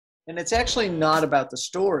And it's actually not about the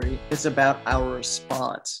story, it's about our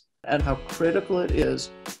response and how critical it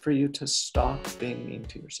is for you to stop being mean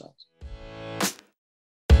to yourselves.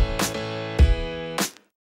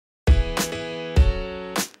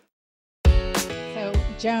 So,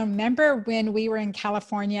 Joan, remember when we were in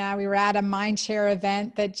California, we were at a Mindshare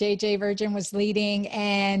event that JJ Virgin was leading,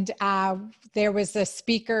 and there was the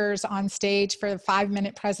speakers on stage for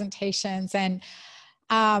 5-minute presentations. And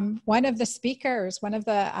one of the speakers, one of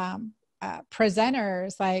the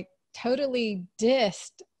presenters, like totally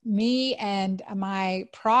dissed me and my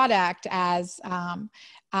product as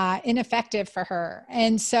ineffective for her.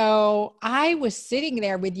 And so I was sitting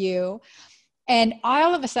there with you, and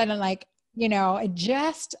all of a sudden, like, you know, I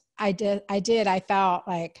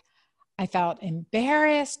felt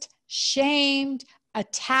embarrassed, shamed,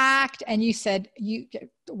 attacked. And you said, you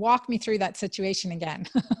walk me through that situation again.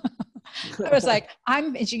 I was like,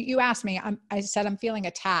 you asked me, I said, I'm feeling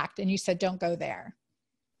attacked. And you said, don't go there.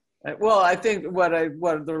 Well, I think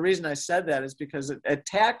the reason I said that is because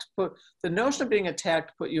the notion of being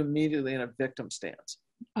attacked put you immediately in a victim stance.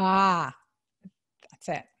 Ah, that's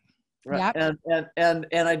it. Right. Yep. And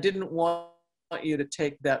I didn't want you to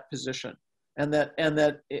take that position. And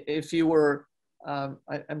that if you were, I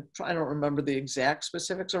don't remember the exact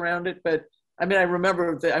specifics around it, but I mean, I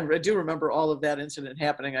do remember all of that incident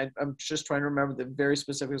happening. I'm just trying to remember the very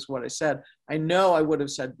specifics of what I said. I know I would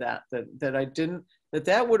have said that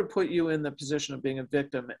would have put you in the position of being a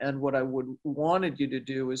victim. And what I would wanted you to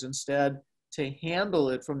do is instead to handle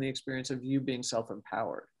it from the experience of you being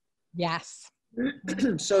self-empowered. Yes.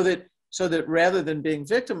 So that rather than being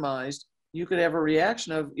victimized, you could have a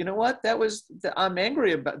reaction of, you know what, I'm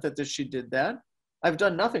angry about that she did that. I've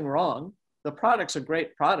done nothing wrong. The product's a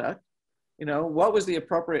great product. You know, what was the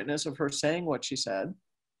appropriateness of her saying what she said,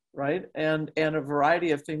 right? And a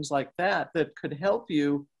variety of things like that could help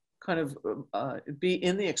you kind of be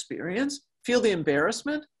in the experience, feel the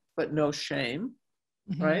embarrassment, but no shame,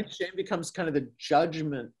 mm-hmm. right? Shame becomes kind of the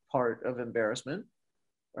judgment part of embarrassment,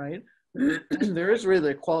 right? There is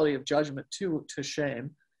really a quality of judgment to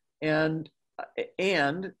shame, and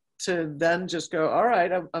to then just go, all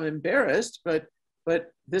right, I'm embarrassed, but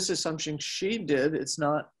this is something she did. It's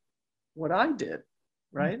not what I did,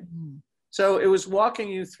 right? Mm-hmm. So it was walking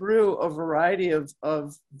you through a variety of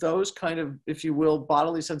those kind of, if you will,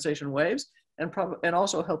 bodily sensation waves, and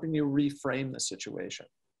also helping you reframe the situation.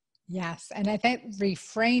 Yes. And I think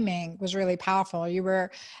reframing was really powerful. You were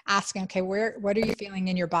asking, okay, what are you feeling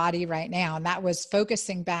in your body right now? And that was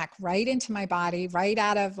focusing back right into my body, right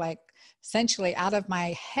out of essentially out of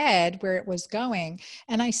my head where it was going.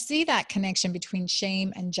 And I see that connection between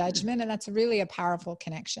shame and judgment. And that's really a powerful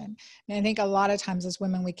connection. And I think a lot of times as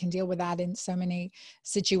women, we can deal with that in so many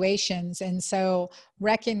situations. And so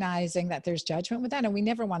recognizing that there's judgment with that, and we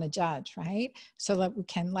never want to judge, right? So that we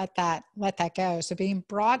can let that go. So being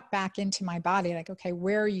brought back into my body, like, okay,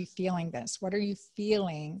 where are you feeling this? What are you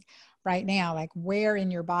feeling right now? Like, where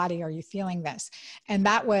in your body are you feeling this? And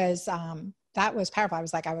that was powerful. I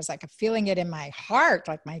was like feeling it in my heart,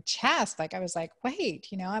 like my chest. Like, I was like, wait,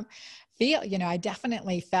 I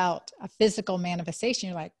definitely felt a physical manifestation.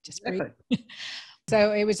 You're like, just breathe.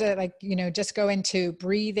 So it was just go into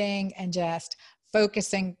breathing and just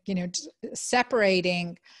focusing,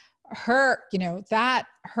 separating her,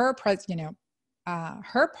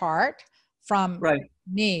 her part from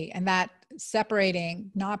me, and that separating,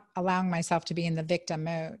 not allowing myself to be in the victim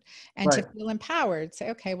mode and to feel empowered. Say,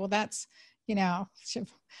 okay, well, that's,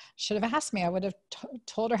 should have asked me. I would have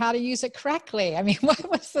told her how to use it correctly. I mean, what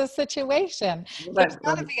was the situation? There's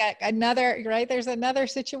got to be another, right? There's another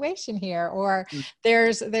situation here, or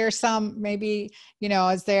there's some, maybe,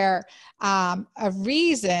 is there a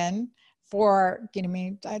reason for,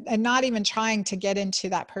 and not even trying to get into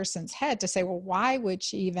that person's head to say, well, why would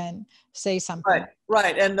she even say something?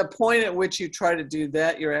 Right. And the point at which you try to do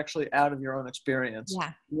that, you're actually out of your own experience.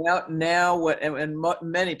 Yeah. Now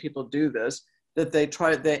many people do this, that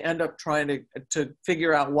they end up trying to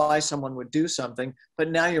figure out why someone would do something, but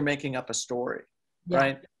now you're making up a story,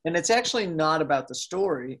 right? And it's actually not about the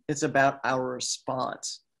story, it's about our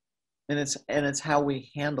response. And it's how we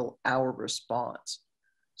handle our response.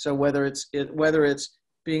 So whether it's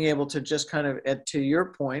being able to just kind of, to your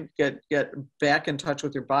point, get back in touch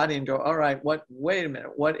with your body and go, all right, wait a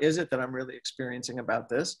minute, what is it that I'm really experiencing about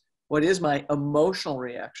this? What is my emotional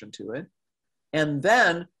reaction to it? And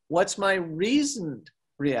then what's my reasoned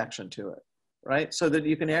reaction to it, right? So that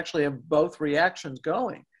you can actually have both reactions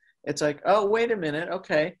going. It's like, oh, wait a minute,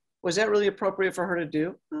 okay, was that really appropriate for her to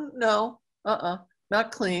do? No,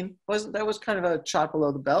 not clean. That was kind of a shot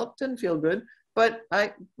below the belt, didn't feel good. but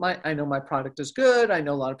I know my product is good. I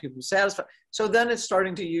know a lot of people are satisfied. So then it's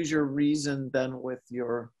starting to use your reason then with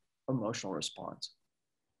your emotional response.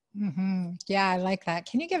 Mm-hmm. Yeah, I like that.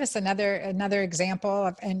 Can you give us another example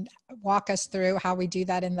of, and walk us through how we do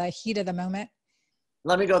that in the heat of the moment?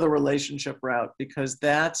 Let me go the relationship route, because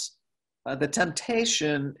that's the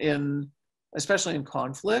temptation especially in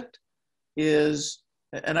conflict is,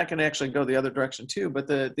 and I can actually go the other direction too, but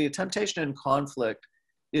the temptation in conflict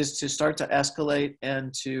is to start to escalate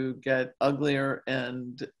and to get uglier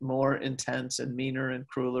and more intense and meaner and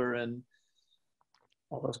crueler and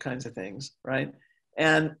all those kinds of things, right?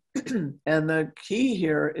 And and the key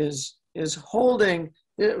here is holding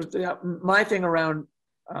my thing around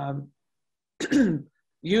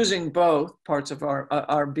using both parts of our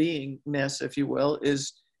beingness, if you will,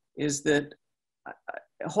 is that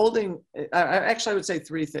holding. Actually, I would say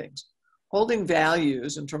three things: holding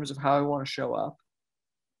values in terms of how I want to show up.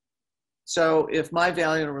 So, if my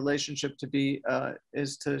value in a relationship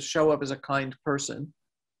is to show up as a kind person,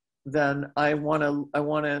 then I want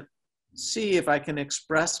to see if I can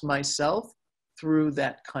express myself through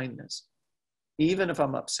that kindness, even if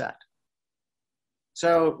I'm upset.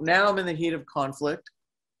 So now I'm in the heat of conflict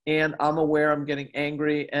and I'm aware I'm getting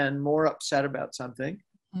angry and more upset about something.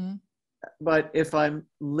 Mm-hmm. But if I'm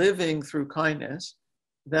living through kindness,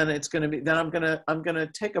 then I'm going to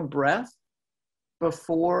take a breath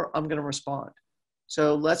before I'm going to respond.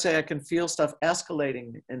 So let's say I can feel stuff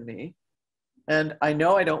escalating in me, and I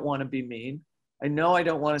know I don't want to be mean. I know I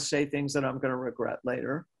don't want to say things that I'm going to regret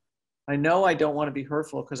later. I know I don't want to be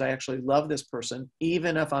hurtful because I actually love this person,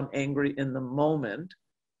 even if I'm angry in the moment.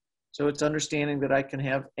 So it's understanding that I can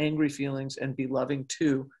have angry feelings and be loving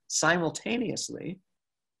too simultaneously.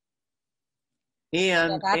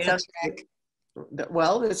 And, that's a trick.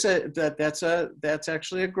 Well, that's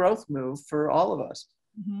actually a growth move for all of us,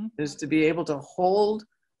 mm-hmm. is to be able to hold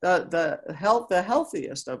the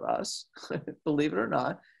healthiest of us, believe it or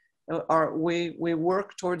not, we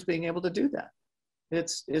work towards being able to do that.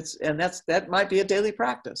 That might be a daily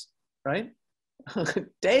practice, right?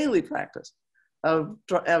 Daily practice of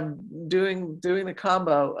doing the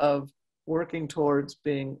combo of working towards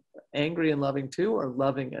being angry and loving too, or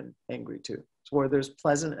loving and angry too, where there's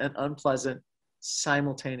pleasant and unpleasant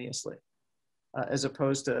simultaneously, as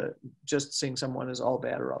opposed to just seeing someone as all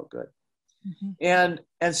bad or all good. Mm-hmm.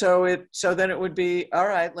 And so then it would be, all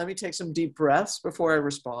right, let me take some deep breaths before I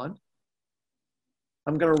respond.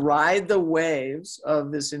 I'm going to ride the waves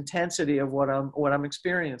of this intensity of what I'm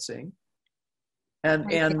experiencing.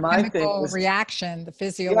 And my thing is reaction, the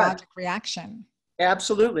physiologic reaction.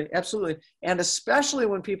 Absolutely, absolutely. And especially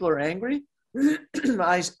when people are angry,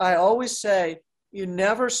 I always say, you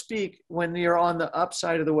never speak when you're on the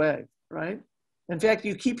upside of the wave, right? In fact,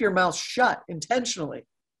 you keep your mouth shut intentionally.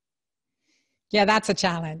 Yeah, that's a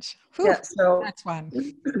challenge. Whew, yeah, so that's one.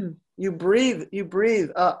 You breathe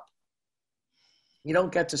up. You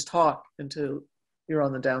don't get to talk until you're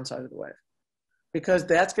on the downside of the wave, because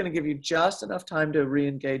that's going to give you just enough time to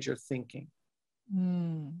re-engage your thinking,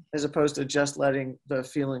 as opposed to just letting the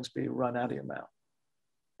feelings be run out of your mouth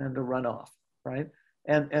and to run off, right?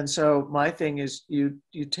 And so my thing is, you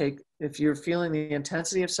take, if you're feeling the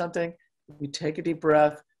intensity of something, you take a deep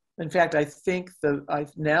breath. In fact, I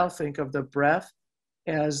now think of the breath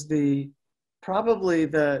as if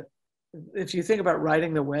you think about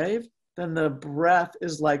riding the wave, then the breath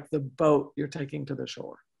is like the boat you're taking to the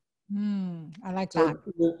shore. I like that.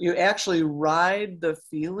 So you actually ride the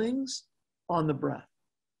feelings on the breath.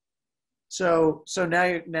 So now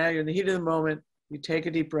you're in the heat of the moment. You take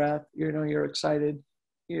a deep breath. You're excited.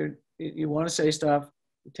 You want to say stuff.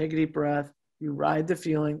 You take a deep breath. You ride the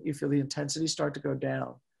feeling. You feel the intensity start to go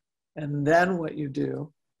down. And then what you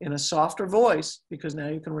do, in a softer voice, because now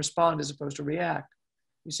you can respond as opposed to react,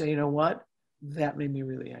 you say, you know what? That made me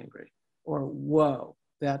really angry. Or, whoa,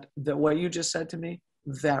 that what you just said to me,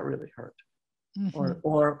 that really hurt. Mm-hmm.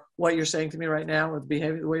 Or what you're saying to me right now, or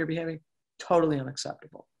the way you're behaving, totally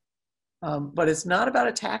unacceptable. But it's not about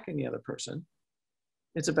attacking the other person.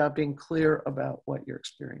 It's about being clear about what your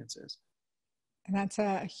experience is. And that's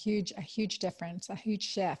a huge difference, a huge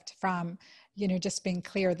shift from, just being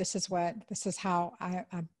clear. This is how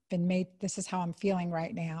I've been made. This is how I'm feeling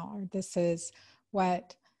right now. Or this is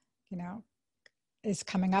what, is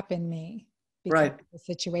coming up in me because right. of the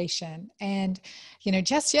situation. And,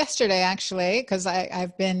 just yesterday, actually, because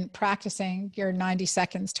I've been practicing your 90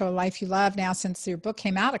 seconds to a life you love now since your book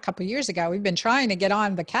came out a couple of years ago. We've been trying to get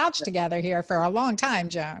on the couch together here for a long time,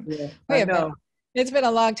 Joan. Yeah, I know. It's been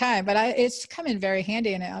a long time, but it's come in very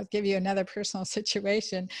handy, and I'll give you another personal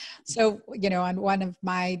situation. So, on one of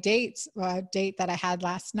my dates, a date that I had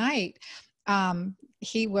last night,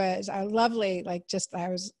 he was a lovely, like, just, I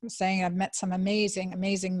was saying, I've met some amazing,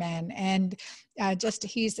 amazing men, and just,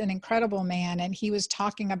 he's an incredible man. And he was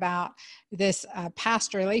talking about this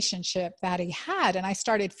past relationship that he had. And I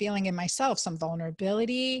started feeling in myself some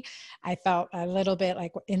vulnerability. I felt a little bit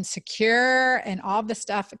like insecure, and all the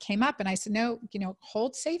stuff came up. And I said, no,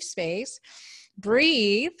 hold safe space,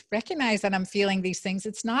 breathe, recognize that I'm feeling these things.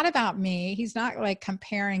 It's not about me. He's not like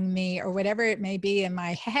comparing me or whatever it may be in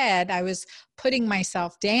my head. I was putting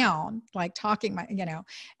myself down, like talking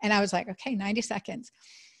and I was like, okay, 90 seconds.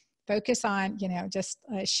 Focus on, just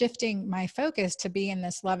shifting my focus to be in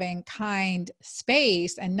this loving, kind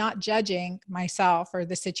space, and not judging myself or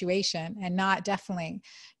the situation, and not definitely,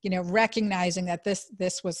 recognizing that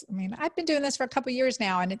this was, I've been doing this for a couple of years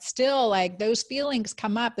now, and it's still like those feelings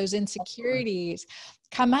come up, those insecurities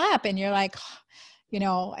come up, and you're like,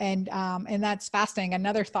 and that's fascinating.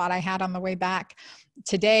 Another thought I had on the way back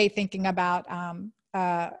today, thinking about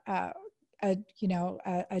a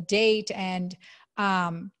date, and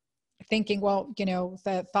thinking, well,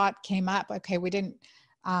 the thought came up, okay, we didn't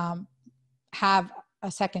have a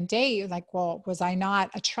second date. Like, well, was I not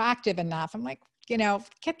attractive enough? I'm like, get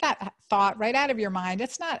that thought right out of your mind.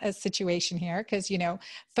 It's not a situation here, because,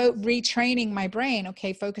 retraining my brain,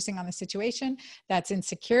 okay, focusing on the situation, that's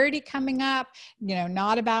insecurity coming up,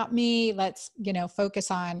 not about me. Let's,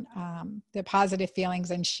 focus on the positive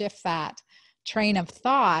feelings, and shift that train of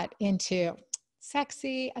thought into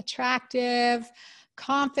sexy, attractive,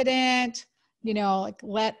 confident, like,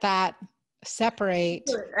 let that separate.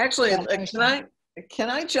 Actually, that can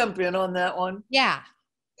I jump in on that one? Yeah.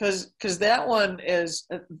 Because that one is,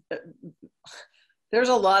 there's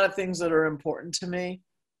a lot of things that are important to me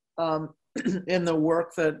in the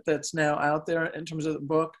work that's now out there in terms of the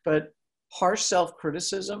book. But harsh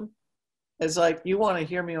self-criticism is like, you want to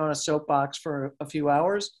hear me on a soapbox for a few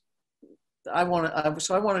hours. I want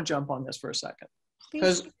to jump on this for a second,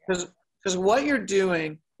 because what you're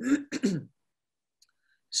doing.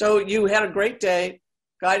 So you had a great day,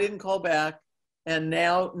 guy didn't call back, and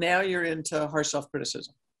now you're into harsh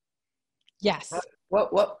self-criticism. Yes.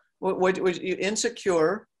 What you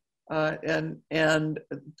insecure, and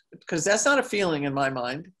because that's not a feeling in my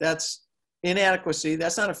mind. That's inadequacy.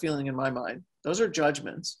 That's not a feeling in my mind. Those are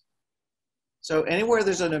judgments. So anywhere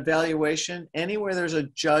there's an evaluation, anywhere there's a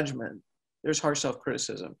judgment, there's harsh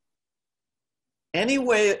self-criticism.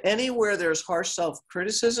 Anywhere there's harsh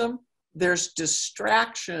self-criticism, there's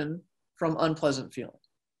distraction from unpleasant feelings.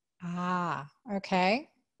 Okay.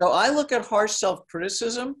 So I look at harsh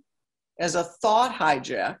self-criticism as a thought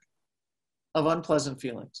hijack of unpleasant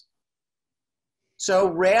feelings. So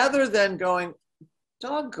rather than going,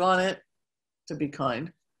 doggone it, to be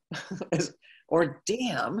kind, or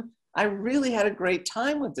damn, I really had a great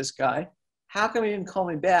time with this guy. How come he didn't call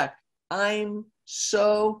me back? I'm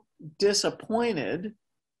so disappointed.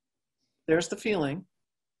 There's the feeling.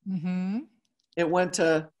 Mm-hmm. It went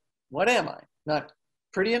to, what am I? Not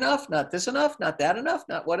pretty enough, not this enough, not that enough,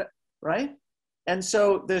 not what, right? And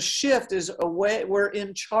so the shift is away. We're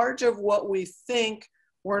in charge of what we think.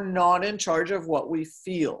 We're not in charge of what we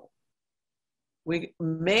feel. We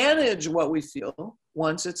manage what we feel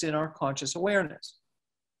once it's in our conscious awareness.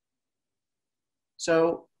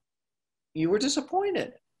 So you were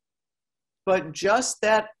disappointed, but just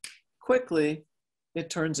that quickly, it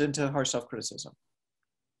turns into harsh self-criticism.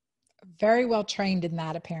 Very well trained in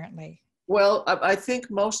that, apparently. Well, I think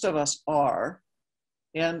most of us are.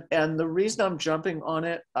 And the reason I'm jumping on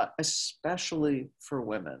it, especially for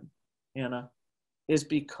women, Anna, is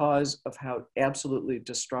because of how absolutely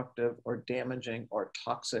destructive or damaging or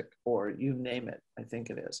toxic, or you name it, I think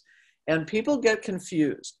it is. And people get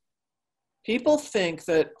confused. People think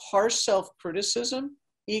that harsh self-criticism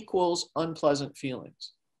equals unpleasant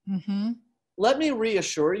feelings. Mm-hmm. Let me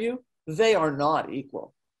reassure you, they are not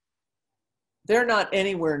equal. They're not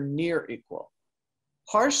anywhere near equal.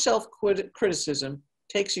 Harsh self-criticism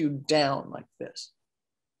takes you down like this.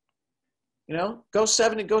 Go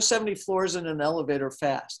 70 floors in an elevator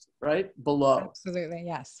fast, right? Below. Absolutely,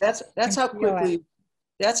 yes. That's how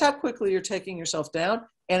quickly you're taking yourself down,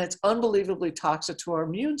 and it's unbelievably toxic to our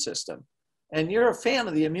immune system. And you're a fan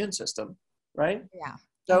of the immune system, right? Yeah.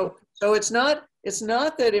 So it's not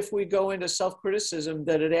that if we go into self-criticism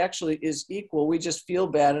that it actually is equal. We just feel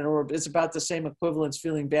bad, and it's about the same equivalence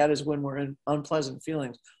feeling bad as when we're in unpleasant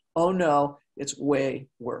feelings. Oh no, it's way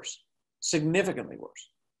worse, significantly worse.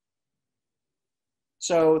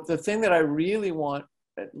 So the thing that I really want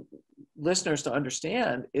listeners to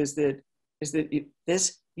understand is that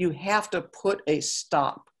you have to put a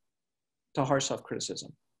stop to harsh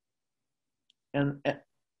self-criticism. And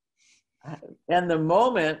And the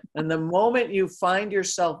moment you find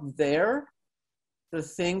yourself there, the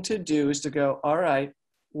thing to do is to go, all right,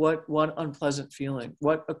 what one unpleasant feeling,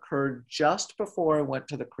 what occurred just before I went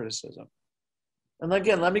to the criticism? And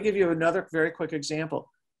again, let me give you another very quick example.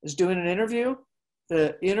 I was doing an interview.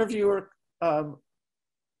 The interviewer, I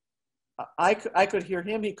could hear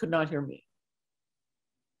him, he could not hear me.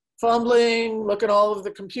 Fumbling, looking all over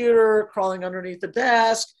the computer, crawling underneath the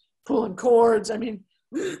desk, pulling cords. I mean,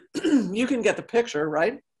 you can get the picture,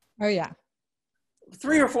 right? Oh, yeah.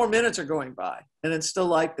 3 or 4 minutes are going by, and it's still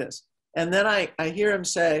like this. And then I hear him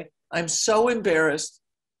say, I'm so embarrassed.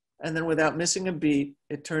 And then without missing a beat,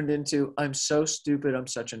 it turned into, I'm so stupid, I'm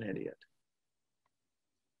such an idiot.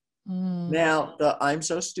 Now, the I'm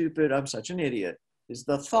so stupid, I'm such an idiot is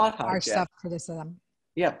the thought hijack. Our self-criticism.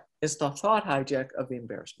 Yeah, it's the thought hijack of the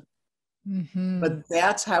embarrassment. Mm-hmm. But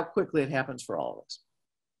that's how quickly it happens for all of us.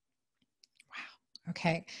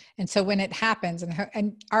 Okay. And so when it happens,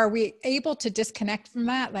 and are we able to disconnect from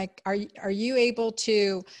that? Like, are you able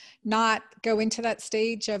to not go into that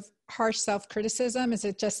stage of harsh self-criticism? Is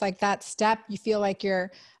it just like that step, you feel like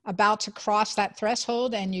you're about to cross that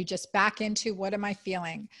threshold and you just back into, what am I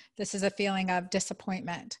feeling? This is a feeling of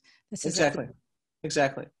disappointment. This is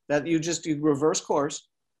Exactly. That you reverse course.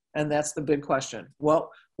 And that's the big question. What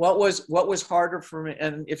was harder for me?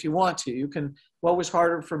 And if you want to, what was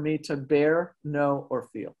harder for me to bear, know, or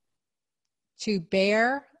feel? To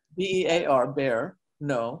bear? B-E-A-R, bear,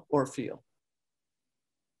 know, or feel.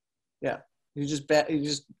 Yeah. You just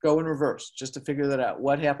go in reverse just to figure that out.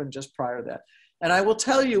 What happened just prior to that? And I will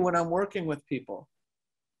tell you, when I'm working with people,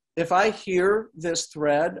 if I hear this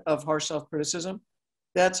thread of harsh self-criticism,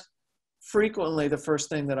 that's frequently the first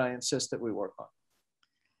thing that I insist that we work on.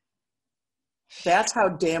 That's how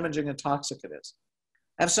damaging and toxic it is.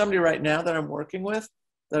 I have somebody right now that I'm working with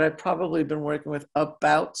that I've probably been working with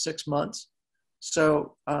about 6 months.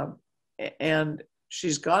 So, and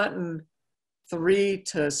she's gotten 3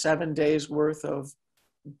 to 7 days worth of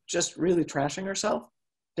just really trashing herself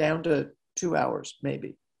down to 2 hours,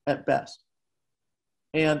 maybe at best.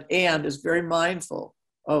 And is very mindful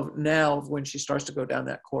of now when she starts to go down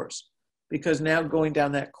that course, because now going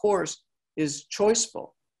down that course is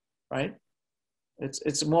choiceful, right?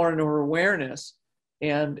 It's more in her awareness,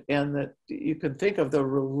 and that you can think of the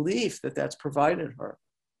relief that that's provided her.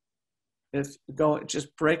 If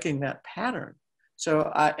just breaking that pattern.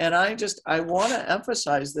 So I want to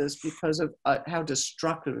emphasize this because of how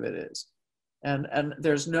destructive it is, and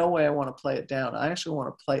there's no way I want to play it down. I actually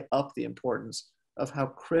want to play up the importance of how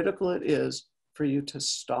critical it is for you to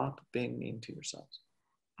stop being mean to yourselves.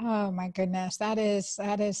 Oh my goodness. That is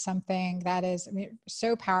something that is, I mean,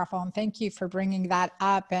 so powerful. And thank you for bringing that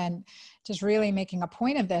up and just really making a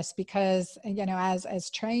point of this, because, you know, as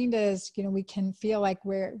trained as, you know, we can feel like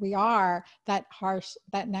we are, that harsh,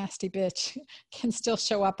 that nasty bitch can still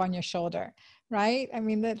show up on your shoulder. Right. I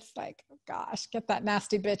mean, that's like, oh gosh, get that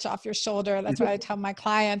nasty bitch off your shoulder. That's what I tell my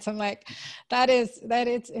clients. I'm like,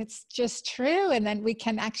 it's just true. And then we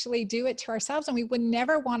can actually do it to ourselves. And we would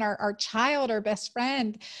never want our child or best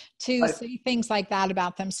friend to say things like that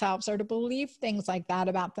about themselves, or to believe things like that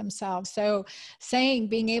about themselves. So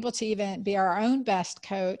being able to even be our own best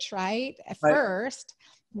coach, right? At first,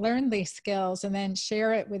 learn these skills and then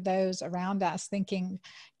share it with those around us. Thinking,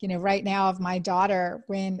 you know, right now of my daughter,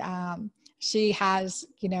 when, she has,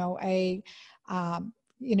 you know,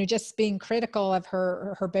 just being critical of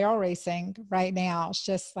her barrel racing right now. It's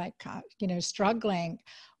just like, struggling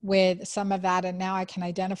with some of that. And now I can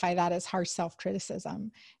identify that as harsh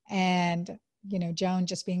self-criticism. And, you know, Joan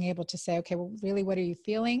just being able to say, okay, well, really, what are you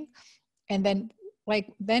feeling? And then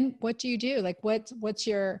what do you do? Like, what's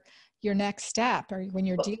your next step, or when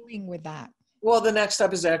you're dealing with that? Well, the next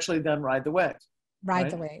step is actually then ride the wave. Ride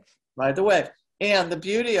the wave. Ride the wave. And the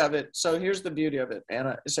beauty of it, so here's the beauty of it,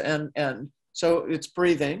 Anna, and so it's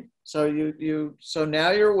breathing. So so now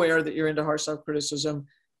you're aware that you're into harsh self-criticism.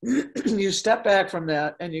 You step back from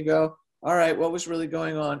that and you go, all right, what was really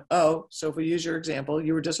going on? Oh, so if we use your example,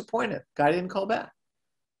 you were disappointed. Guy didn't call back.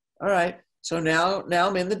 All right, so now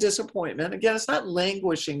I'm in the disappointment. Again, it's not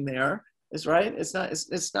languishing there, is right?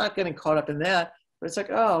 It's not getting caught up in that, but it's like,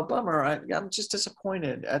 oh, bummer, I'm just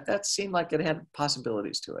disappointed. That seemed like it had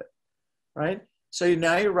possibilities to it, right? So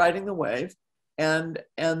now you're riding the wave, and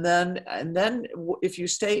then if you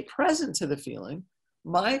stay present to the feeling,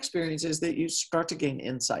 my experience is that you start to gain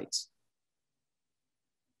insights.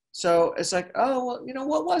 So it's like, oh, well, you know,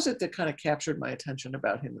 what was it that kind of captured my attention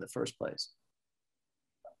about him in the first place?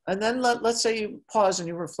 And then let's say you pause and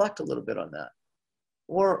you reflect a little bit on that,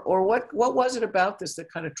 or what was it about this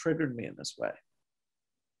that kind of triggered me in this way?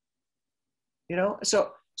 You know,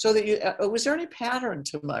 so so that you, was there any pattern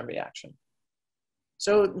to my reaction?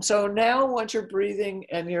 So now once you're breathing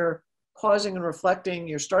and you're pausing and reflecting,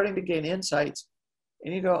 you're starting to gain insights,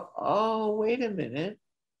 and you go, oh, wait a minute.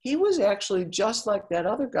 He was actually just like that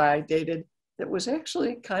other guy I dated that was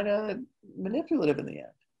actually kind of manipulative in the end.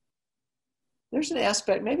 There's an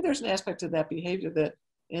aspect, maybe there's an aspect of that behavior that,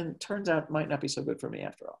 and turns out might not be so good for me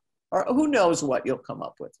after all. Or who knows what you'll come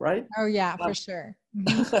up with, right? Oh yeah, for sure.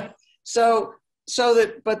 Mm-hmm.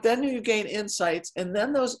 But then you gain insights, and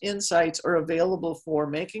then those insights are available for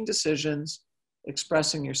making decisions,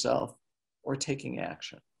 expressing yourself, or taking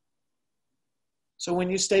action. So when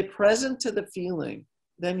you stay present to the feeling,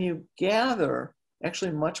 then you gather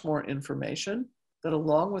actually much more information that,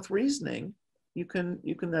 along with reasoning, you can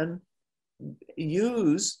then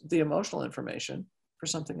use the emotional information for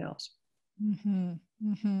something else. Mm-hmm.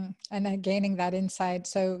 Mm-hmm. And then gaining that insight.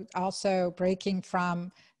 So also breaking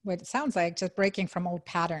from what it sounds like, just breaking from old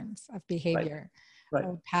patterns of behavior, right.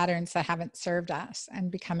 Old patterns that haven't served us, and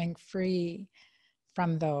becoming free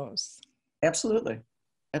from those. Absolutely.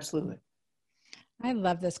 Absolutely. I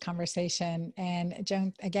love this conversation. And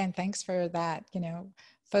Joan, again, thanks for that,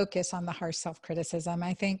 focus on the harsh self-criticism.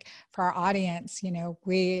 I think for our audience,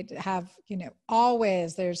 we have,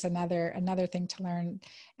 always there's another thing to learn.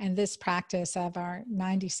 And this practice of our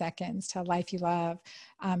 90 seconds to life you love.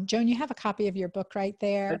 Joan, you have a copy of your book right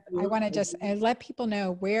there. I want to just let people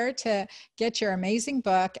know where to get your amazing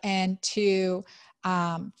book and to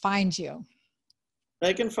find you.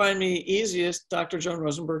 They can find me easiest,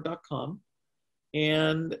 drjoanroseburg.com.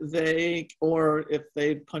 And or if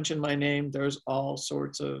they punch in my name, there's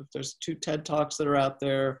there's 2 TED Talks that are out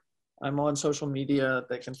there. I'm on social media.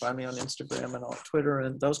 They can find me on Instagram and on Twitter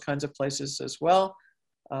and those kinds of places as well.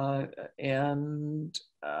 Let's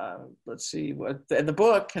see and the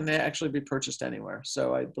book can actually be purchased anywhere.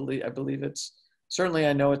 So I believe it's, certainly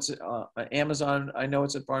I know it's Amazon. I know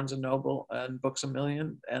it's at Barnes & Noble and Books A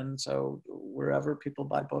Million. And so wherever people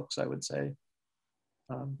buy books, I would say,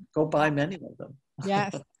 go buy many of them.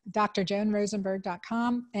 Yes,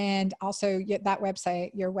 drjoanroseburg.com. And also that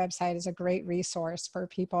website, your website is a great resource for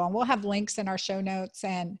people. And we'll have links in our show notes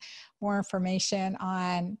and more information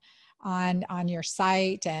on your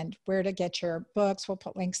site and where to get your books. We'll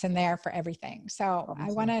put links in there for everything. So awesome.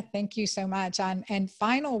 I want to thank you so much. And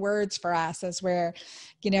final words for us as we're,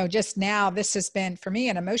 just now, this has been for me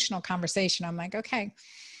an emotional conversation. I'm like, okay,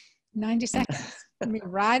 90 seconds. Let me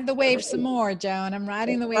ride the wave some more, Joan. I'm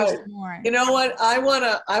riding the wave some more. You know what? I want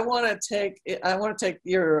to take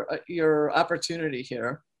your opportunity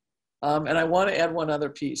here, and I want to add one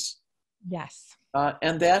other piece. Yes.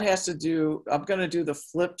 And that has to do. I'm going to do the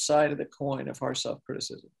flip side of the coin of harsh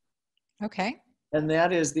self-criticism. Okay. And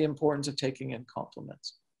that is the importance of taking in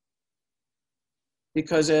compliments.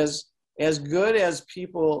 Because as good as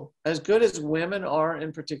women are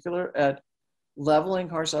in particular at leveling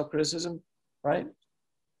harsh self-criticism, right?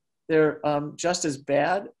 They're just as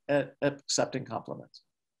bad at accepting compliments.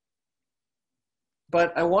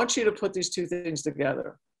 But I want you to put these 2 things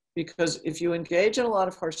together, because if you engage in a lot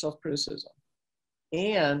of harsh self-criticism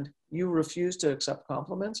and you refuse to accept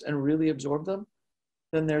compliments and really absorb them,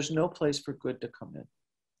 then there's no place for good to come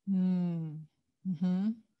in. Mm-hmm.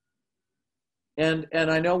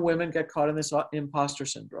 And I know women get caught in this imposter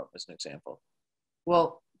syndrome as an example.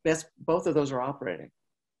 Well, both of those are operating,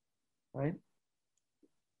 right?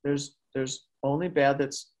 There's only bad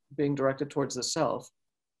that's being directed towards the self,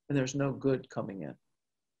 and there's no good coming in.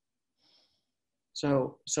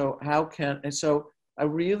 So I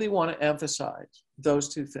really want to emphasize those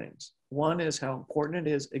 2 things. One is how important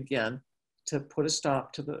it is, again, to put a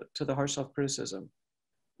stop to the harsh self-criticism.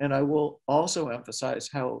 And I will also emphasize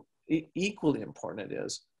how equally important it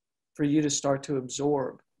is for you to start to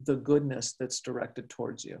absorb the goodness that's directed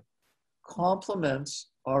towards you. Compliments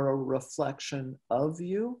are a reflection of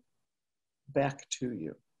you back to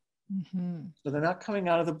you. Mm-hmm. So they're not coming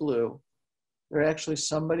out of the blue. They're actually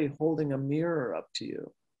somebody holding a mirror up to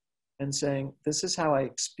you and saying, this is how I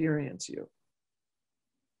experience you.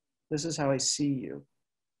 This is how I see you.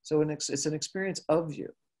 So it's an experience of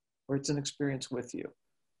you, or it's an experience with you.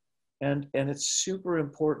 And it's super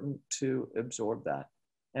important to absorb that.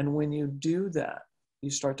 And when you do that, you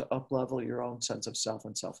start to up-level your own sense of self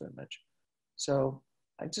and self-image. So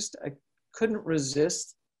I couldn't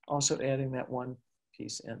resist also adding that one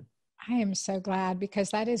piece in. I am so glad, because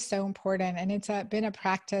that is so important. And it's been a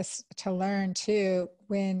practice to learn too,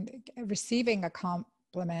 when receiving a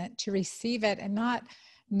compliment, to receive it and not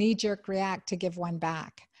knee-jerk react to give one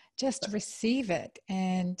back. Just receive it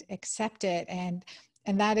and accept it and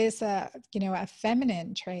And that is a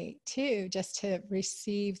feminine trait too, just to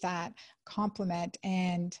receive that compliment.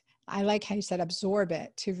 And I like how you said absorb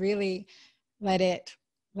it, to really let it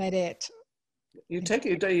you take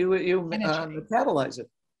it, you penetrate. metabolize it.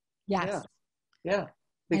 Yeah. Yes. Yeah. And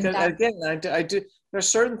Because that, again, I do, there's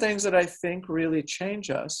certain things that I think really change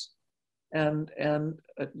us. And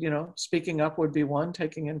speaking up would be one,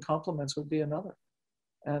 taking in compliments would be another.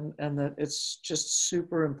 And that it's just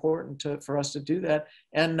super important for us to do that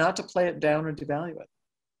and not to play it down or devalue it.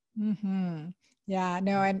 mm-hmm. Yeah,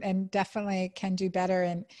 no, and definitely can do better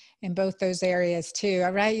in both those areas too.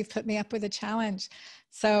 All right, you've put me up with a challenge.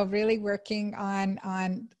 So really working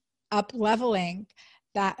on up leveling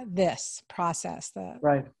this process, the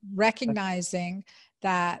Right. recognizing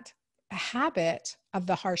that habit of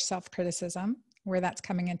the harsh self-criticism, where that's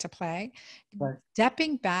coming into play, Right.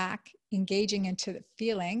 stepping back, engaging into the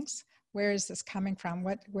feelings. Where is this coming from?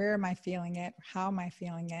 Where am I feeling it? How am I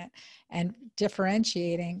feeling it? And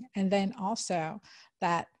differentiating. And then also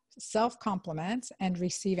that self-compliments and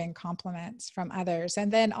receiving compliments from others.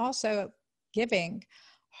 And then also giving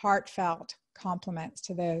heartfelt compliments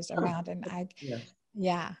to those around. And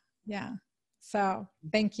Yes. yeah. So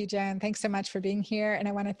thank you, Joan. Thanks so much for being here. And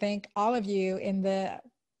I want to thank all of you in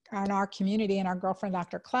our community, in our Girlfriend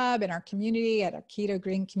Doctor Club, in our community, at our Keto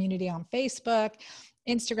Green community on Facebook,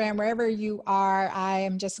 Instagram, wherever you are. I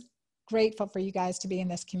am just grateful for you guys to be in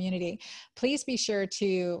this community. Please be sure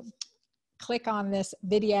to click on this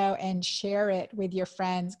video and share it with your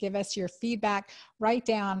friends. Give us your feedback. Write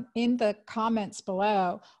down in the comments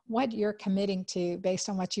below what you're committing to based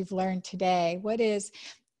on what you've learned today. What is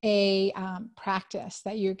a practice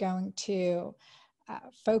that you're going to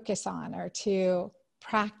focus on or to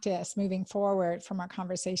practice moving forward from our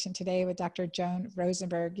conversation today with Dr. Joan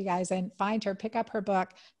Roseburg? You guys, and find her, pick up her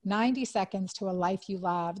book, 90 Seconds to a Life You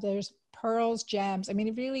Love. There's pearls, gems. I mean,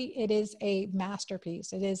 it is a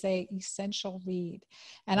masterpiece. It is a essential read.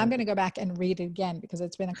 And I'm going to go back and read it again because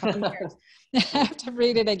it's been a couple of years. I have to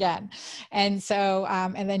read it again. And so,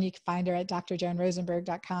 and then you can find her at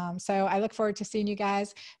drjoanrosenberg.com. So I look forward to seeing you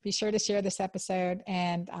guys. Be sure to share this episode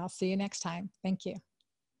and I'll see you next time. Thank you.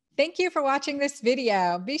 Thank you for watching this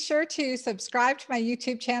video. Be sure to subscribe to my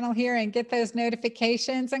YouTube channel here and get those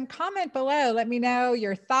notifications, and comment below. Let me know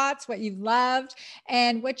your thoughts, what you loved,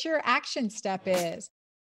 and what your action step is.